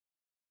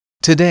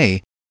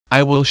Today,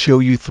 I will show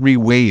you 3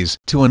 ways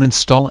to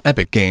uninstall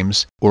Epic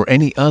Games or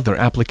any other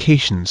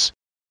applications.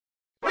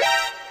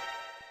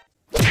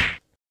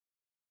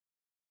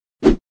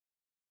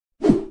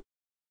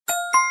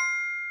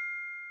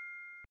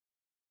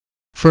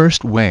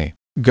 First way,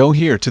 go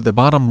here to the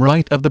bottom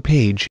right of the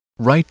page,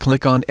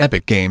 right-click on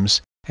Epic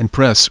Games, and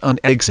press on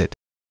Exit.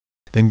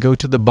 Then go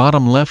to the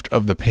bottom left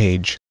of the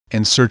page,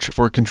 and search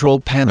for Control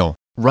Panel,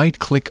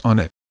 right-click on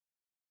it.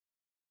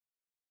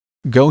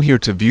 Go here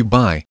to View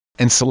By,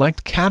 and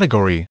select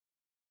Category.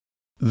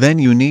 Then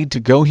you need to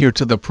go here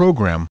to the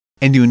program,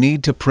 and you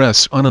need to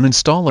press on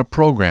Uninstall a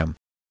program.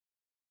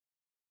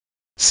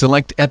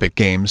 Select Epic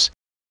Games,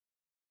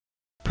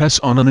 press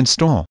on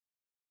Uninstall,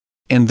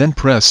 and then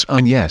press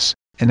on Yes,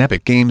 and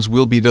Epic Games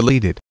will be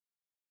deleted.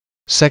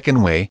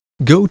 Second way,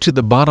 go to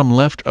the bottom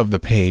left of the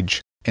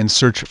page, and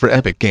search for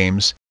Epic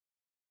Games.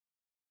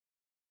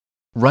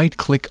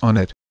 Right-click on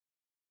it,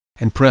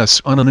 and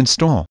press on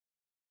Uninstall.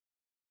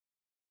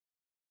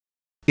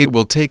 It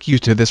will take you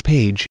to this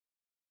page.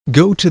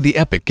 Go to the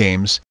Epic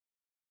Games,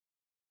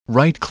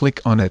 right-click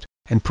on it,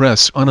 and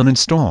press on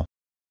Uninstall.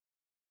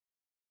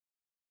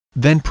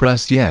 Then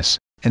press Yes,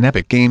 and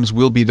Epic Games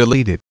will be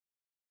deleted.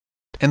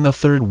 And the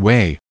third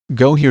way,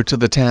 go here to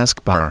the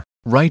taskbar,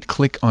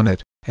 right-click on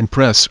it, and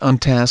press on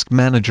Task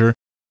Manager.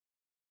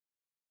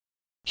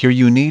 Here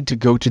you need to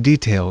go to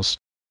Details.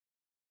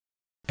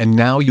 And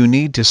now you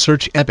need to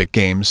search Epic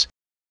Games.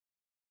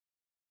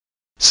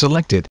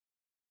 Select it.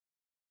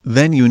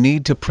 Then you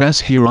need to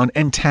press here on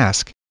End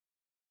Task.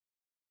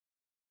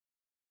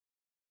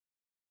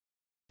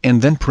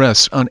 And then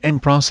press on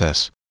End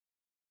Process.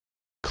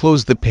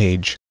 Close the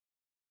page.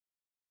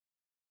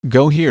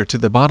 Go here to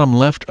the bottom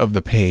left of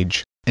the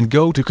page, and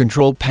go to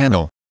Control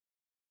Panel.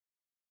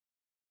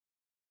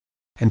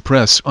 And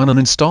press on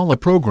Uninstall a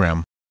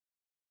program.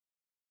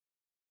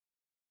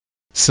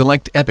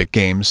 Select Epic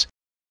Games.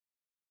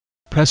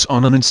 Press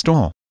on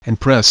Uninstall, and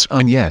press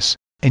on Yes,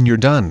 and you're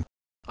done.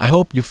 I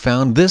hope you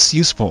found this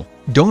useful.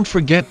 Don't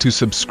forget to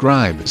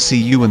subscribe. See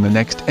you in the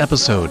next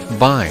episode.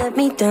 Bye.